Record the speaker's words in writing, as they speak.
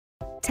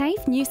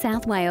TAFE New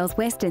South Wales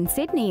Western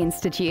Sydney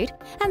Institute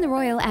and the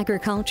Royal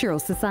Agricultural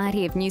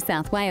Society of New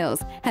South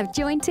Wales have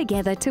joined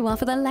together to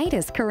offer the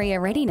latest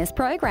career readiness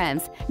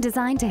programs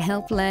designed to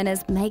help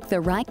learners make the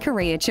right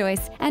career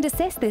choice and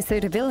assess their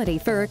suitability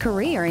for a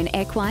career in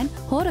equine,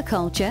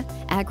 horticulture,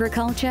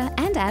 agriculture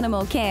and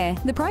animal care.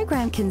 The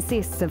program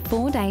consists of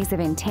 4 days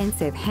of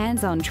intensive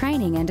hands-on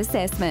training and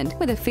assessment,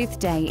 with a 5th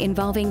day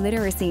involving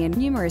literacy and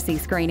numeracy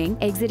screening,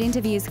 exit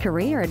interviews,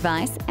 career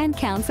advice and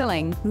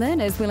counselling.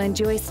 Learners will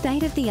enjoy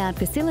state-of-the-art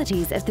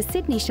facilities of the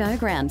Sydney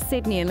Showground,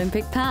 Sydney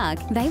Olympic Park.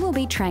 They will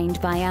be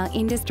trained by our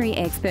industry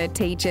expert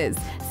teachers,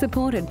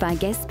 supported by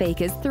guest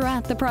speakers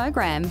throughout the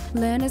program.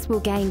 Learners will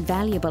gain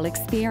valuable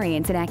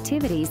experience in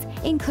activities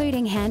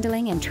including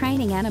handling and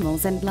training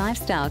animals and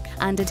livestock,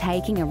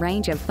 undertaking a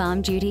range of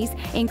farm duties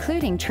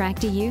including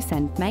tractor use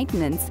and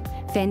maintenance,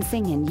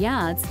 fencing and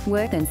yards,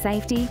 work and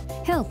safety,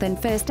 health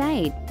and first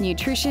aid,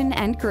 nutrition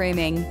and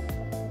grooming.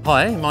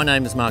 Hi, my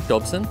name is Mark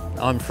Dobson.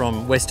 I'm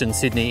from Western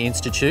Sydney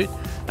Institute,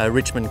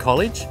 Richmond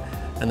College,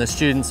 and the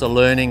students are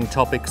learning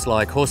topics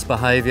like horse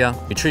behaviour,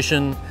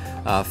 nutrition,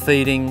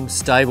 feeding,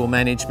 stable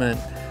management,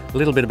 a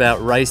little bit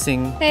about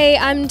racing. Hey,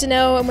 I'm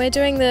Danelle and we're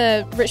doing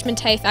the Richmond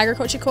TAFE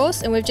agriculture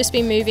course, and we've just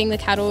been moving the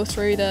cattle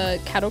through the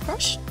cattle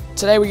crush.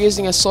 Today we're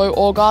using a soil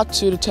auger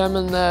to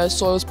determine the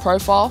soil's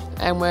profile,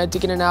 and we're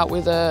digging it out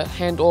with a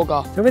hand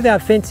auger. So with our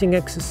fencing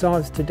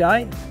exercise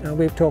today,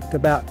 we've talked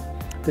about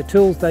the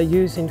tools they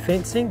use in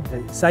fencing,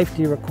 the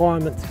safety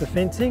requirements for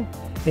fencing.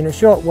 In a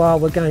short while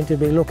we're going to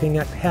be looking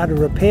at how to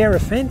repair a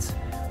fence.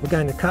 We're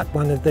going to cut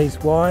one of these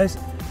wires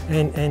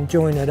and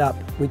join it up,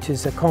 which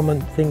is a common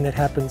thing that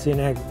happens in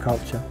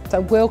agriculture. So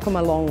welcome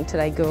along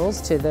today,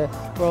 girls, to the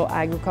Royal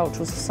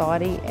Agricultural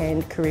Society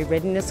and Career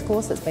Readiness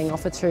course that's being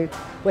offered through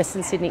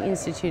Western Sydney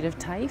Institute of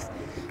TAFE.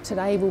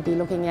 Today we'll be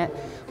looking at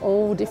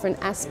all different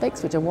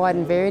aspects which are wide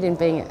and varied in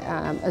being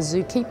a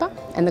zookeeper,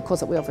 and the course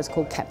that we offer is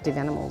called Captive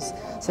Animals.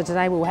 So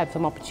today we'll have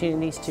some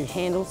opportunities to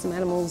handle some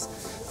animals,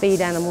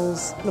 feed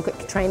animals, look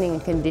at training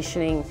and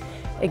conditioning,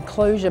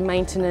 enclosure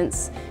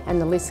maintenance, and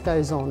the list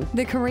goes on.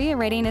 The Career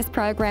Readiness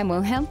program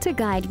will help to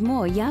guide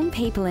more young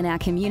people in our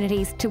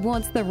communities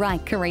towards the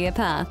right career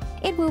path.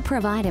 It will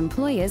provide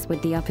employers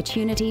with the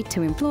opportunity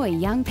to employ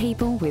young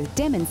people with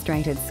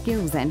demonstrated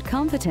skills and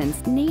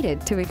competence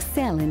needed to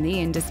excel in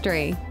the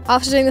industry.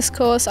 After doing this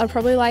course, I'd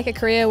probably like a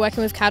career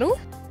working with cattle.